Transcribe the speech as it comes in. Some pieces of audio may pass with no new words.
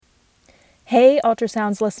Hey,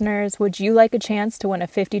 Ultrasounds listeners, would you like a chance to win a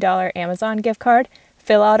 $50 Amazon gift card?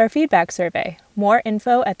 Fill out our feedback survey. More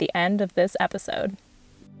info at the end of this episode.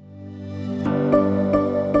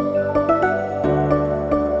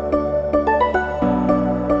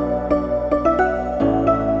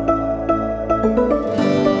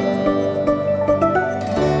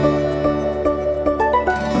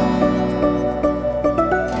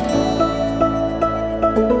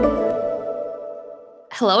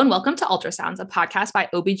 Hello and welcome to Ultrasounds, a podcast by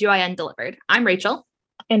OBGYN Delivered. I'm Rachel.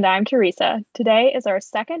 And I'm Teresa. Today is our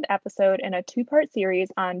second episode in a two-part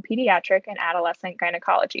series on pediatric and adolescent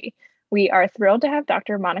gynecology. We are thrilled to have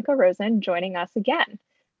Dr. Monica Rosen joining us again.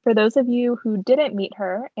 For those of you who didn't meet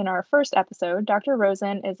her in our first episode, Dr.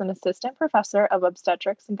 Rosen is an assistant professor of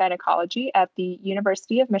obstetrics and gynecology at the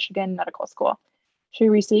University of Michigan Medical School. She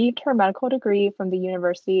received her medical degree from the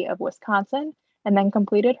University of Wisconsin and then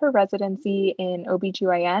completed her residency in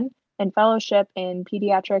OBGYN and fellowship in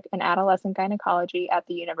pediatric and adolescent gynecology at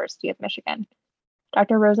the University of Michigan.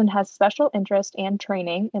 Dr. Rosen has special interest and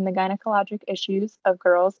training in the gynecologic issues of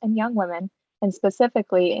girls and young women, and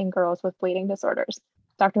specifically in girls with bleeding disorders.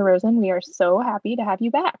 Dr. Rosen, we are so happy to have you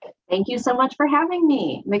back. Thank you so much for having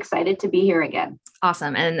me. I'm excited to be here again.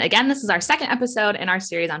 Awesome. And again, this is our second episode in our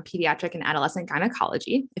series on pediatric and adolescent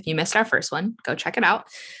gynecology. If you missed our first one, go check it out.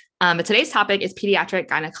 But today's topic is pediatric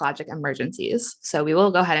gynecologic emergencies. So we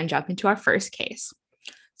will go ahead and jump into our first case.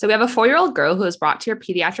 So we have a 4-year-old girl who was brought to your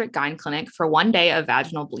pediatric gyne clinic for one day of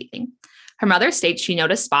vaginal bleeding. Her mother states she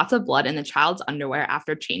noticed spots of blood in the child's underwear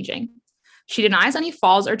after changing. She denies any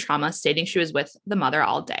falls or trauma, stating she was with the mother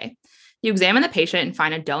all day. You examine the patient and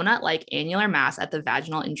find a donut-like annular mass at the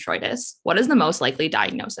vaginal introitus. What is the most likely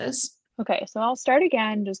diagnosis? Okay, so I'll start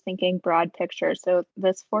again just thinking broad picture. So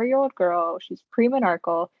this 4-year-old girl, she's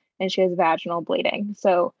premenarchal, and she has vaginal bleeding.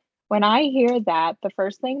 So when I hear that, the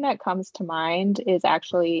first thing that comes to mind is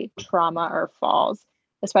actually trauma or falls,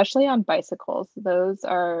 especially on bicycles. Those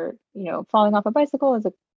are, falling off a bicycle is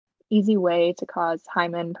an easy way to cause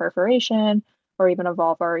hymen perforation or even a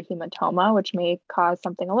vulvar hematoma, which may cause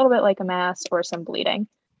something a little bit like a mass or some bleeding.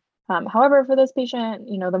 However, for this patient,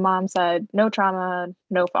 the mom said no trauma,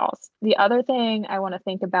 no falls. The other thing I want to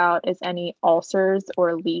think about is any ulcers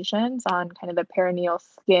or lesions on kind of the perineal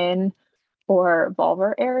skin or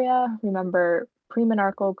vulvar area. Remember,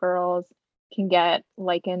 premenarchal girls can get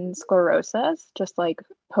lichen sclerosis, just like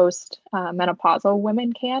post-menopausal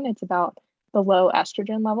women can. It's about the low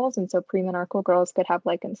estrogen levels, and so premenarchal girls could have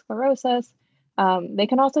lichen sclerosis. They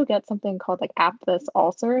can also get something called like aphthous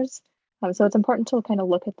ulcers. So it's important to kind of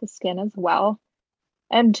look at the skin as well.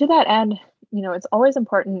 And to that end, it's always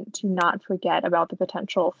important to not forget about the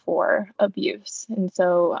potential for abuse. And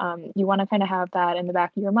so you want to kind of have that in the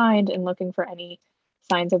back of your mind and looking for any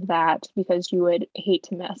signs of that, because you would hate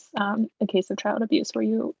to miss a case of child abuse where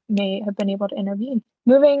you may have been able to intervene.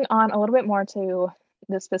 Moving on a little bit more to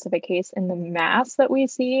the specific case in the mass that we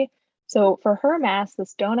see. So for her mass,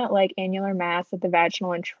 this donut-like annular mass at the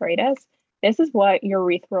vaginal introitus, this is what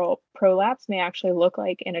urethral prolapse may actually look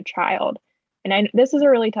like in a child. And this is a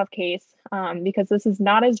really tough case because this is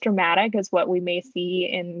not as dramatic as what we may see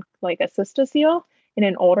in like a cystocele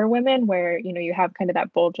in older women where, you have kind of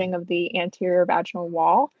that bulging of the anterior vaginal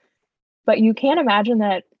wall. But you can imagine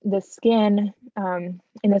that the skin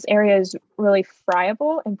in this area is really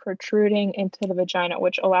friable and protruding into the vagina,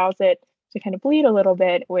 which allows it to kind of bleed a little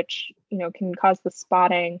bit, which, can cause the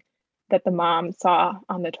spotting that the mom saw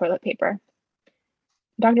on the toilet paper.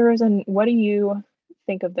 Dr. Rosen, what do you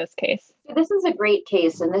think of this case? This is a great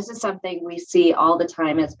case, and this is something we see all the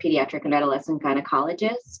time as pediatric and adolescent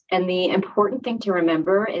gynecologists. And the important thing to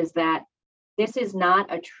remember is that this is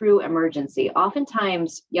not a true emergency.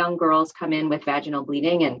 Oftentimes, young girls come in with vaginal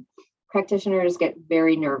bleeding, and practitioners get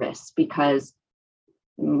very nervous because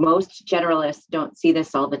most generalists don't see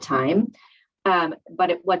this all the time.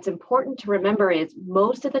 But what's important to remember is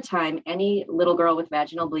most of the time, any little girl with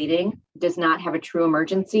vaginal bleeding does not have a true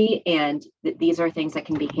emergency, and these are things that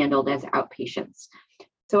can be handled as outpatients.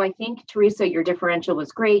 So I think, Teresa, your differential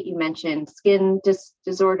was great. You mentioned skin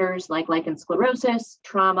disorders like lichen sclerosis,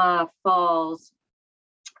 trauma, falls,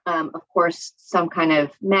 of course, some kind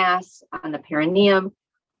of mass on the perineum.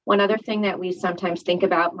 One other thing that we sometimes think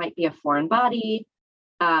about might be a foreign body,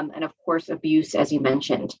 and of course, abuse, as you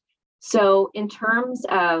mentioned. So in terms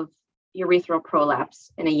of urethral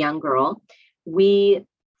prolapse in a young girl, we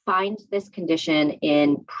find this condition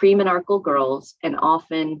in premenarchal girls and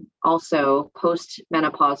often also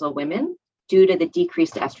postmenopausal women due to the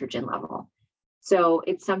decreased estrogen level. So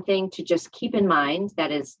it's something to just keep in mind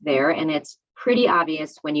that is there, and it's pretty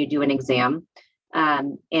obvious when you do an exam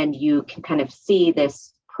and you can kind of see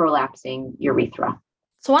this prolapsing urethra.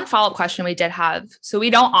 So one follow-up question we did have, so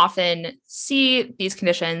we don't often see these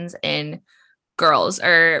conditions in girls,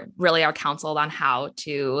 or really are counseled on how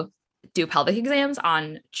to do pelvic exams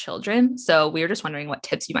on children. So we were just wondering what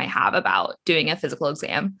tips you might have about doing a physical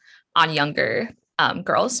exam on younger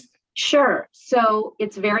girls. Sure. So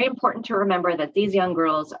it's very important to remember that these young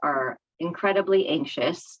girls are incredibly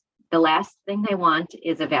anxious. The last thing they want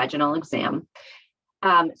is a vaginal exam.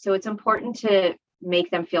 So it's important to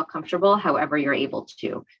make them feel comfortable however you're able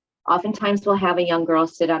to. Oftentimes we'll have a young girl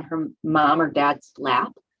sit on her mom or dad's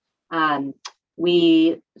lap.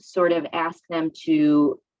 We sort of ask them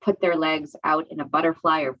to put their legs out in a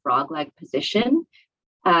butterfly or frog leg position.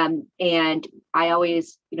 And I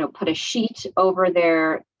always, put a sheet over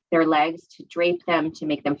their legs to drape them, to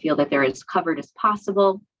make them feel that they're as covered as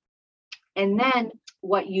possible. And then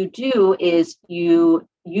what you do is you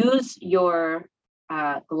use your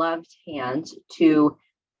gloved hand to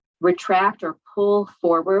retract or pull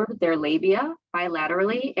forward their labia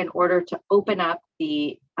bilaterally in order to open up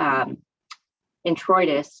the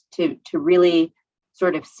introitus to really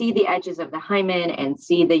sort of see the edges of the hymen and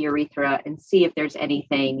see the urethra and see if there's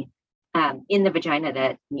anything in the vagina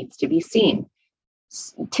that needs to be seen.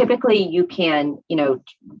 Typically, you can,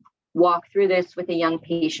 walk through this with a young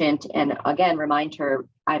patient and again, remind her,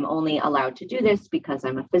 I'm only allowed to do this because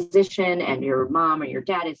I'm a physician and your mom or your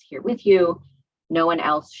dad is here with you. No one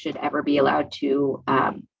else should ever be allowed to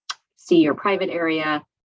see your private area.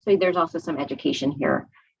 So there's also some education here.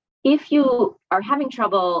 If you are having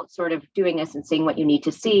trouble sort of doing this and seeing what you need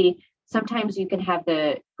to see, sometimes you can have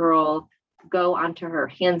the girl go onto her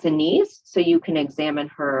hands and knees so you can examine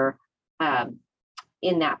her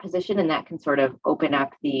in that position, and that can sort of open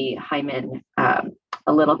up the hymen a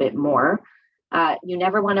little bit more. You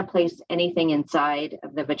never want to place anything inside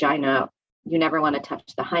of the vagina. You never want to touch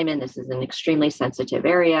the hymen. This is an extremely sensitive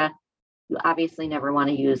area. You obviously never want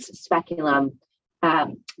to use speculum,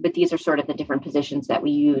 but these are sort of the different positions that we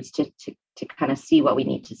use to kind of see what we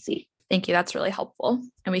need to see. Thank you. That's really helpful.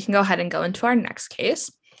 And we can go ahead and go into our next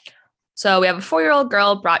case. So we have a 4-year-old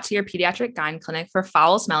girl brought to your pediatric gyne clinic for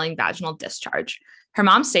foul-smelling vaginal discharge. Her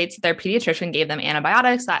mom states that their pediatrician gave them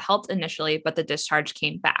antibiotics that helped initially, but the discharge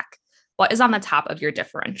came back. What is on the top of your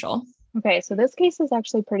differential? Okay, so this case is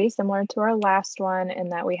actually pretty similar to our last one in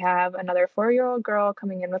that we have another 4-year-old girl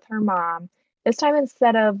coming in with her mom. This time,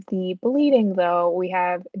 instead of the bleeding, though, we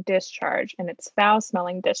have discharge, and it's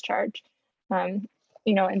foul-smelling discharge. And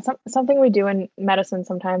something we do in medicine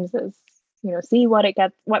sometimes is, see what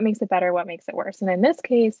makes it better, what makes it worse. And in this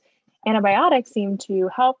case, antibiotics seem to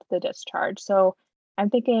help the discharge. So I'm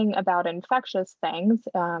thinking about infectious things.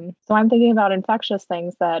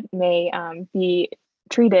 That may be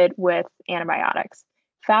treated with antibiotics.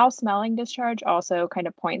 Foul-smelling discharge also kind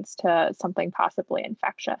of points to something possibly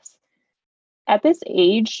infectious. At this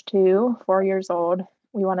age, too, 4 years old,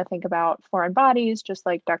 we want to think about foreign bodies, just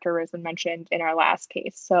like Dr. Rosen mentioned in our last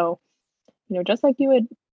case. So, just like you would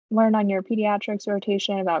learn on your pediatrics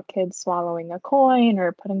rotation about kids swallowing a coin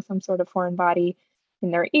or putting some sort of foreign body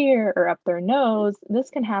in their ear or up their nose, this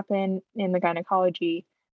can happen in the gynecology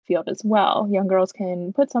field as well. Young girls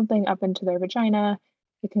can put something up into their vagina.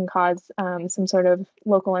 It can cause some sort of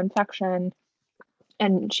local infection,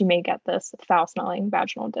 and she may get this foul-smelling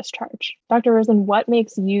vaginal discharge. Dr. Rosen, what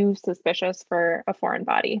makes you suspicious for a foreign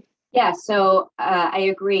body? Yeah, so I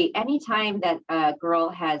agree. Anytime that a girl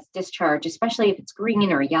has discharge, especially if it's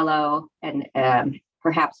green or yellow and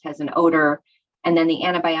perhaps has an odor, and then the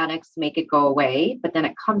antibiotics make it go away, but then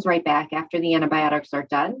it comes right back after the antibiotics are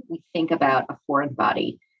done, we think about a foreign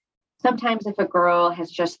body. Sometimes if a girl has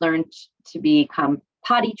just learned to become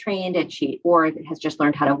potty trained or has just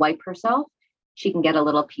learned how to wipe herself, she can get a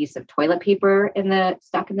little piece of toilet paper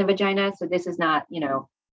stuck in the vagina. So this is not,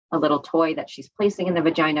 a little toy that she's placing in the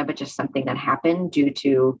vagina, but just something that happened due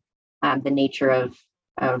to the nature of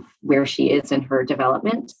where she is in her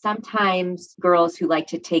development. Sometimes girls who like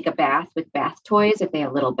to take a bath with bath toys, if they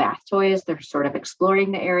have little bath toys, they're sort of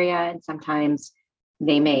exploring the area, and sometimes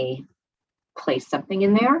they may place something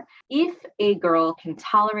in there. If a girl can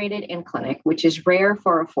tolerate it in clinic, which is rare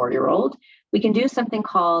for a 4-year-old, we can do something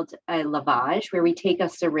called a lavage, where we take a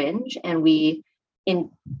syringe and we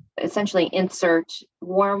essentially insert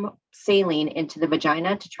warm saline into the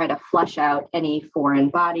vagina to try to flush out any foreign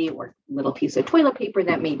body or little piece of toilet paper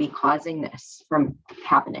that may be causing this from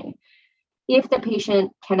happening. If the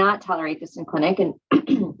patient cannot tolerate this in clinic, and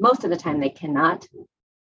most of the time they cannot,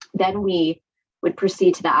 then we would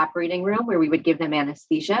proceed to the operating room where we would give them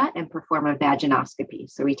anesthesia and perform a vaginoscopy.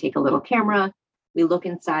 So we take a little camera, we look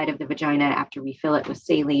inside of the vagina after we fill it with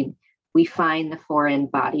saline, we find the foreign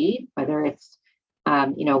body, whether it's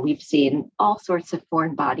We've seen all sorts of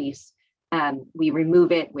foreign bodies. We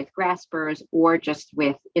remove it with graspers or just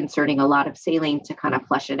with inserting a lot of saline to kind of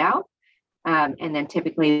flush it out. And then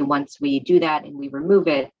typically once we do that and we remove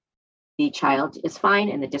it, the child is fine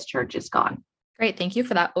and the discharge is gone. Great. Thank you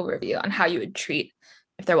for that overview on how you would treat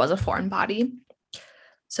if there was a foreign body.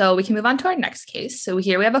 So we can move on to our next case. So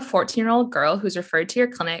here we have a 14-year-old girl who's referred to your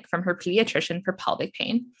clinic from her pediatrician for pelvic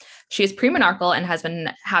pain. She is premenarchal and has been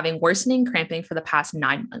having worsening cramping for the past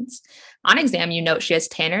 9 months. On exam, you note she has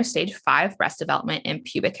Tanner stage 5 breast development and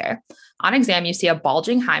pubic hair. On exam, you see a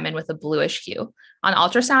bulging hymen with a bluish hue. On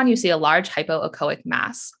ultrasound, you see a large hypoechoic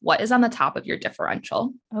mass. What is on the top of your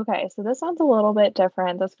differential? Okay, so this sounds a little bit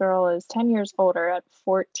different. This girl is 10 years older at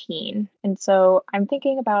 14. And so I'm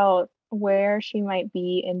thinking about where she might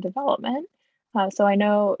be in development. So I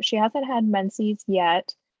know she hasn't had menses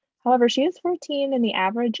yet. However, she is 14 and the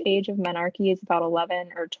average age of menarche is about 11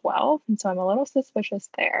 or 12. And so I'm a little suspicious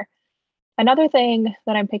there. Another thing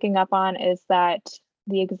that I'm picking up on is that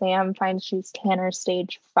the exam finds she's Tanner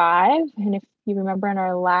stage 5. And if you remember in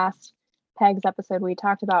our last PEGS episode, we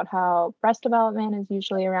talked about how breast development is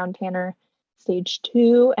usually around Tanner stage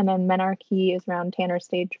 2, and then menarche is around Tanner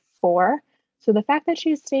stage 4. So the fact that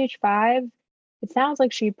she's stage 5, it sounds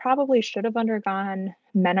like she probably should have undergone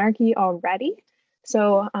menarche already.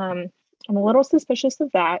 So I'm a little suspicious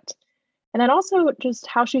of that. And then also just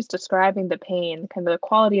how she's describing the pain, kind of the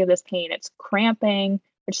quality of this pain. It's cramping,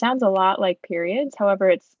 which sounds a lot like periods. However,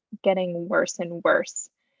 it's getting worse and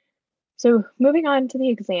worse. So moving on to the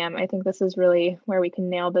exam, I think this is really where we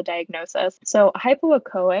can nail the diagnosis. So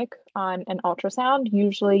hypoechoic on an ultrasound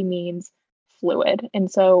usually means fluid.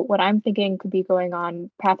 And so what I'm thinking could be going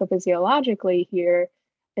on pathophysiologically here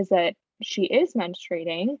is that she is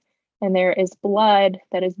menstruating and there is blood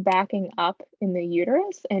that is backing up in the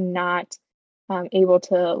uterus and not able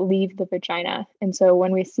to leave the vagina. And so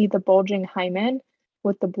when we see the bulging hymen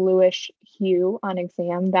with the bluish hue on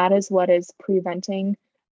exam, that is what is preventing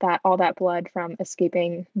all that blood from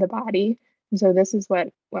escaping the body. And so this is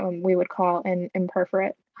what we would call an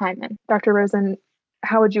imperforate hymen. Dr. Rosen,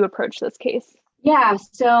 how would you approach this case? Yeah,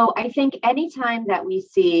 so I think anytime that we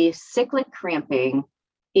see cyclic cramping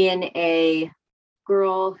in a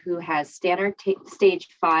girl who has Tanner stage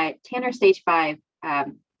 5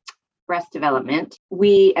 breast development,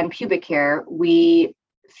 and pubic hair, we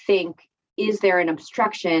think, is there an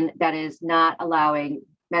obstruction that is not allowing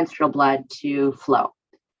menstrual blood to flow?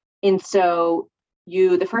 And so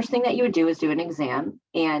the first thing that you would do is do an exam.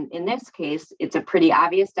 And in this case, it's a pretty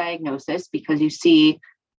obvious diagnosis because you see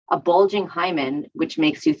a bulging hymen, which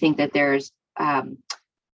makes you think that there's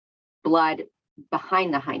blood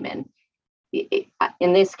behind the hymen.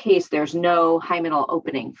 In this case, there's no hymenal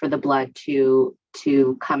opening for the blood to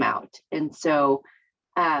come out. And so,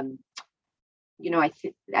 I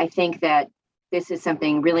think that this is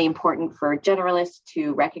something really important for generalists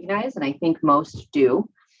to recognize, and I think most do.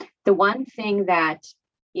 The one thing that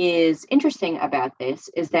is interesting about this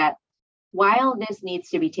is that while this needs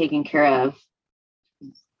to be taken care of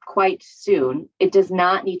quite soon, it does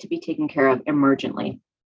not need to be taken care of emergently.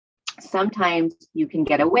 Sometimes you can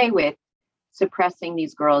get away with suppressing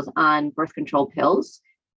these girls on birth control pills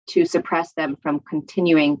to suppress them from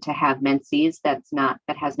continuing to have menses that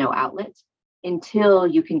has no outlet until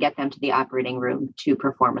you can get them to the operating room to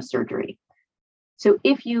perform a surgery. So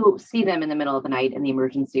if you see them in the middle of the night in the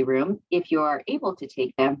emergency room, if you are able to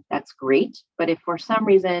take them, that's great. But if for some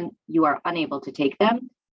reason you are unable to take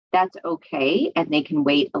them, that's okay. And they can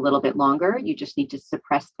wait a little bit longer. You just need to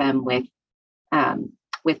suppress them with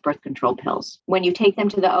birth control pills. When you take them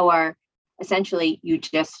to the OR, essentially you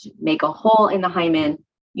just make a hole in the hymen,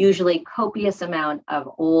 usually copious amount of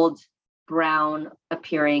old brown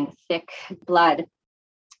appearing thick blood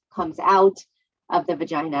comes out of the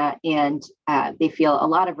vagina, and they feel a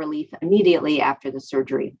lot of relief immediately after the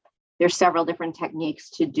surgery. There's several different techniques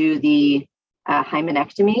to do the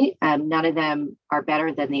hymenectomy. None of them are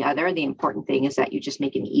better than the other. The important thing is that you just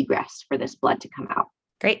make an egress for this blood to come out.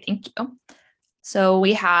 Great, thank you. So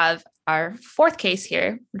we have our fourth case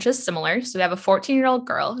here, which is similar. So we have a 14-year-old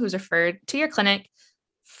girl who's referred to your clinic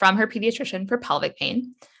from her pediatrician for pelvic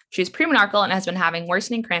pain. She's premenarchal and has been having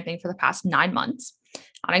worsening cramping for the past 9 months.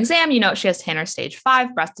 On exam, you note she has Tanner stage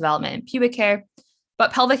 5 breast development and pubic hair,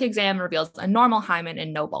 but pelvic exam reveals a normal hymen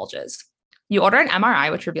and no bulges. You order an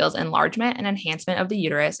MRI, which reveals enlargement and enhancement of the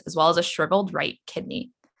uterus, as well as a shriveled right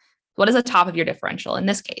kidney. What is the top of your differential in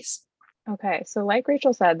this case? Okay, so like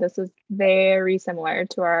Rachel said, this is very similar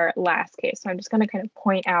to our last case. So I'm just going to kind of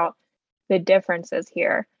point out the differences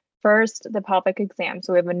here. First, the pelvic exam.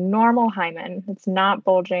 So we have a normal hymen. It's not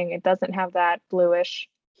bulging. It doesn't have that bluish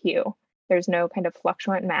hue. There's no kind of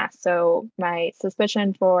fluctuant mass. So my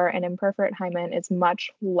suspicion for an imperforate hymen is much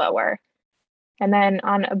lower. And then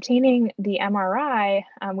on obtaining the MRI,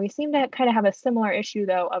 we seem to kind of have a similar issue,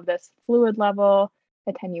 though, of this fluid level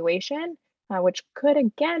attenuation, which could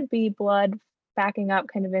again be blood backing up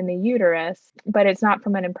kind of in the uterus, but it's not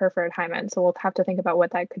from an imperforate hymen. So we'll have to think about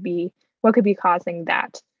what could be causing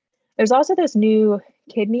that. There's also this new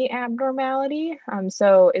kidney abnormality.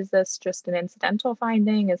 So is this just an incidental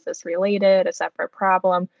finding? Is this related, a separate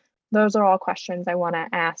problem? Those are all questions I want to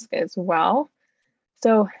ask as well.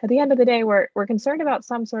 So at the end of the day, we're concerned about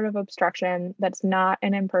some sort of obstruction that's not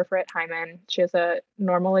an imperforate hymen. She has a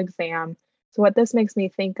normal exam. So what this makes me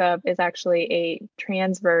think of is actually a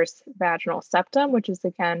transverse vaginal septum, which is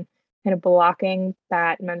again kind of blocking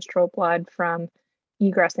that menstrual blood from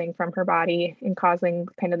egressing from her body and causing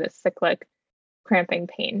kind of this cyclic cramping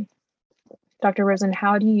pain. Dr. Rosen,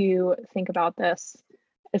 how do you think about this,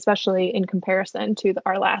 especially in comparison to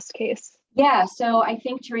our last case? Yeah, so I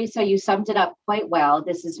think, Teresa, you summed it up quite well.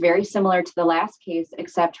 This is very similar to the last case,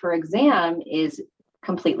 except her exam is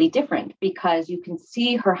completely different because you can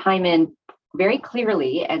see her hymen very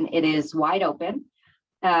clearly and it is wide open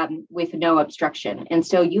with no obstruction. And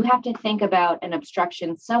so you have to think about an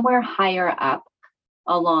obstruction somewhere higher up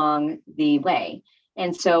along the way.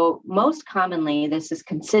 And so most commonly, this is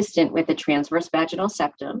consistent with a transverse vaginal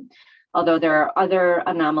septum, although there are other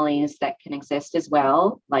anomalies that can exist as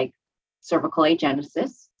well, like cervical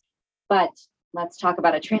agenesis. But let's talk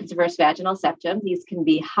about a transverse vaginal septum. These can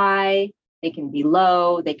be high, they can be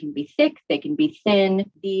low, they can be thick, they can be thin.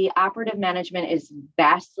 The operative management is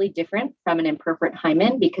vastly different from an imperforate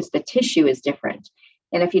hymen because the tissue is different.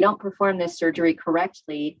 And if you don't perform this surgery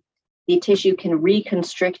correctly, the tissue can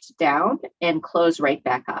reconstrict down and close right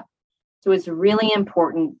back up. So it's really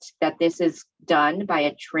important that this is done by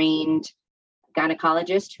a trained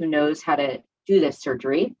gynecologist who knows how to do this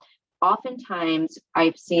surgery. Oftentimes,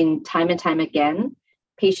 I've seen time and time again,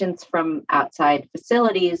 patients from outside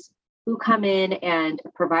facilities who come in and a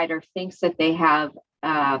provider thinks that they have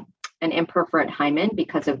an imperforate hymen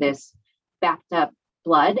because of this backed up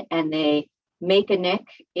blood, and they make a nick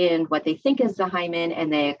in what they think is the hymen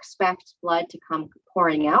and they expect blood to come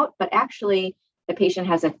pouring out, but actually the patient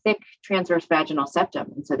has a thick transverse vaginal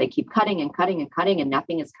septum. And so they keep cutting and cutting and cutting and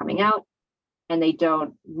nothing is coming out. And they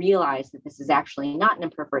don't realize that this is actually not an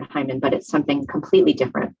imperforate hymen, but it's something completely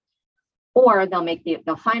different. Or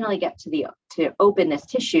they'll finally get to open this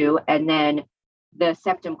tissue and then the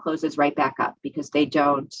septum closes right back up because they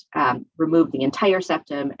don't remove the entire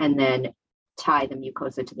septum and then tie the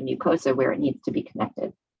mucosa to the mucosa where it needs to be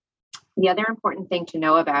connected. The other important thing to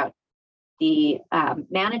know about the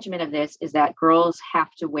management of this is that girls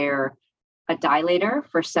have to wear a dilator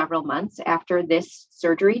for several months after this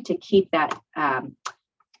surgery to keep that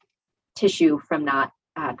tissue from not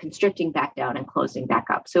constricting back down and closing back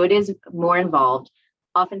up. So it is more involved.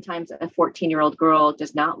 Oftentimes, a 14-year-old girl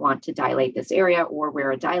does not want to dilate this area or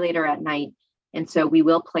wear a dilator at night. And so we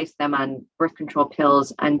will place them on birth control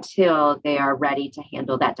pills until they are ready to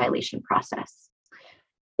handle that dilation process.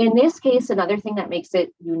 In this case, another thing that makes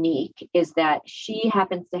it unique is that she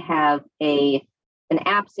happens to have an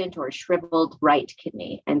absent or shriveled right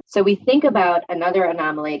kidney. And so we think about another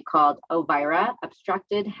anomaly called OVIRA,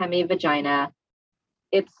 obstructed hemivagina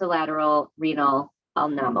ipsilateral renal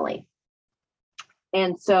anomaly.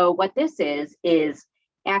 And so what this is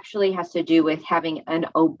actually has to do with having an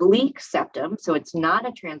oblique septum. So it's not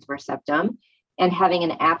a transverse septum and having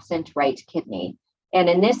an absent right kidney. And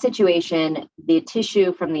in this situation, the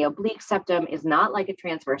tissue from the oblique septum is not like a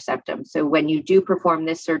transverse septum. So when you do perform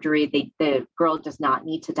this surgery, the girl does not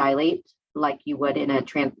need to dilate like you would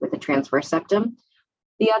with a transverse septum.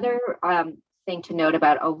 The other thing to note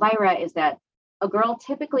about OVIRA is that a girl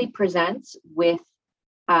typically presents with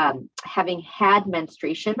having had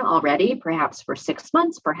menstruation already, perhaps for 6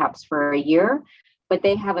 months, perhaps for a year, but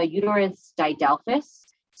they have a uterus didelphys.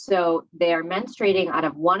 So they are menstruating out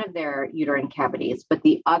of one of their uterine cavities, but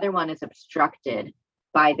the other one is obstructed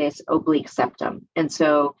by this oblique septum. And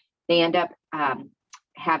so they end up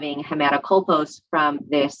having hematocolpos from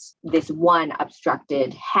this one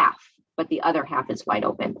obstructed half, but the other half is wide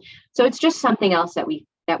open. So it's just something else that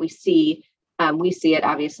we see. We see it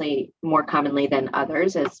obviously more commonly than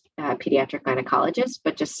others as pediatric gynecologists,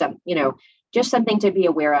 but just something to be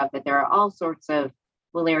aware of, that there are all sorts of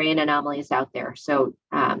Müllerian anomalies out there. So,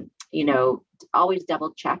 always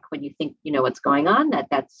double check when you think you know what's going on,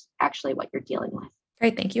 that's actually what you're dealing with.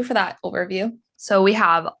 Great. Thank you for that overview. So we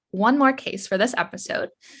have one more case for this episode.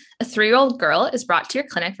 A 3-year-old girl is brought to your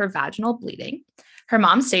clinic for vaginal bleeding. Her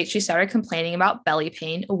mom states she started complaining about belly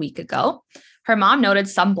pain a week ago. Her mom noted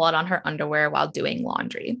some blood on her underwear while doing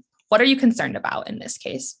laundry. What are you concerned about in this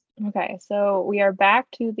case? Okay, so we are back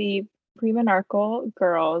to the premenarchal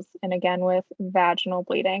girls, and again with vaginal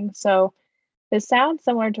bleeding. So this sounds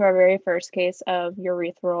similar to our very first case of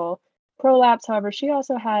urethral prolapse. However, she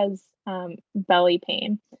also has belly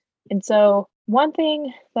pain. And so one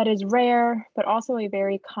thing that is rare, but also a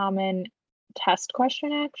very common test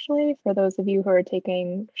question, actually, for those of you who are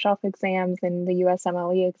taking shelf exams and the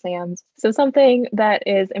USMLE exams. So something that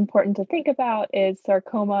is important to think about is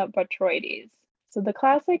sarcoma botroides. So the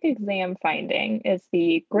classic exam finding is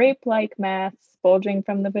the grape-like mass bulging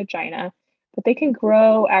from the vagina, but they can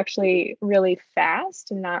grow actually really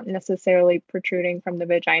fast and not necessarily protruding from the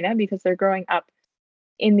vagina because they're growing up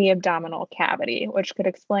in the abdominal cavity, which could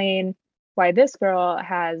explain why this girl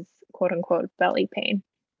has quote unquote belly pain.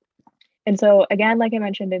 And so again, like I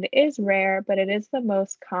mentioned, it is rare, but it is the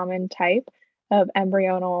most common type of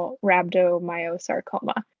embryonal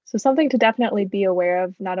rhabdomyosarcoma. So something to definitely be aware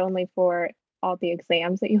of, not only for all the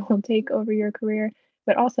exams that you will take over your career,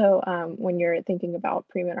 but also when you're thinking about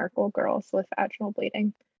premenarchal girls with vaginal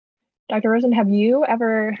bleeding. Dr. Rosen, have you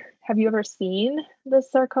ever seen the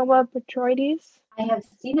sarcoma botroides? I have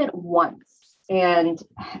seen it once, and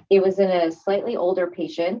it was in a slightly older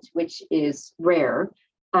patient, which is rare,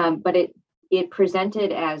 but it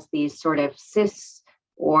presented as these sort of cysts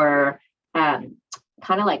or kind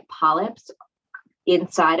of like polyps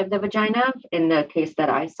inside of the vagina in the case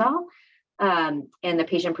that I saw. And the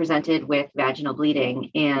patient presented with vaginal bleeding.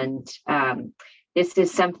 And this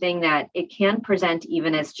is something that it can present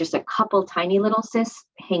even as just a couple tiny little cysts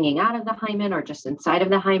hanging out of the hymen or just inside of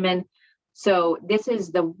the hymen. So this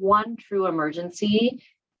is the one true emergency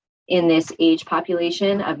in this age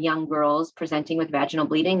population of young girls presenting with vaginal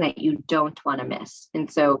bleeding that you don't want to miss.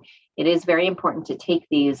 And so it is very important to take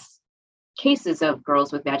these cases of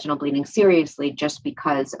girls with vaginal bleeding seriously just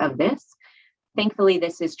because of this. Thankfully,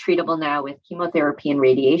 this is treatable now with chemotherapy and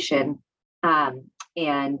radiation,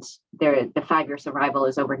 and the 5-year survival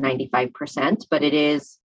is over 95%, but it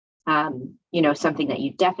is, something that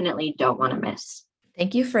you definitely don't want to miss.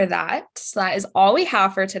 Thank you for that. So that is all we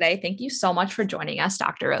have for today. Thank you so much for joining us,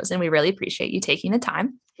 Dr. Rosen. We really appreciate you taking the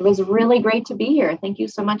time. It was really great to be here. Thank you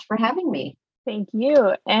so much for having me. Thank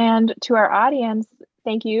you. And to our audience,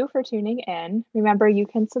 thank you for tuning in. Remember, you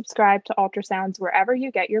can subscribe to Ultrasounds wherever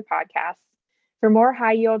you get your podcasts. For more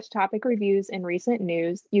high-yield topic reviews and recent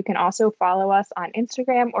news, you can also follow us on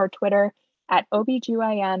Instagram or Twitter at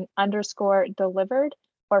OBGYN_delivered,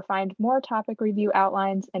 or find more topic review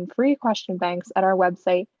outlines and free question banks at our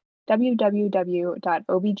website,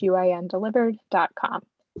 www.obgyndelivered.com.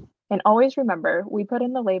 And always remember, we put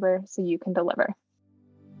in the labor so you can deliver.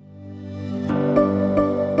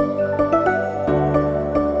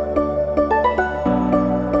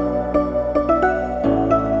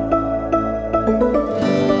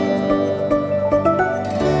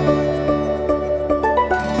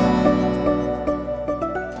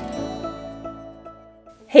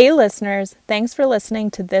 Hey listeners, thanks for listening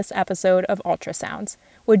to this episode of Ultrasounds.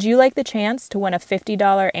 Would you like the chance to win a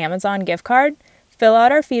 $50 Amazon gift card? Fill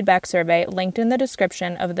out our feedback survey linked in the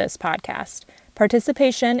description of this podcast.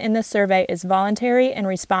 Participation in this survey is voluntary and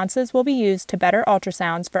responses will be used to better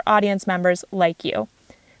ultrasounds for audience members like you.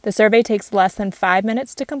 The survey takes less than 5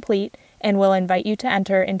 minutes to complete and will invite you to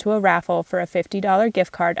enter into a raffle for a $50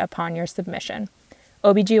 gift card upon your submission.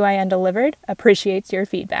 OBGYN Delivered appreciates your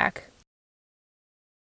feedback.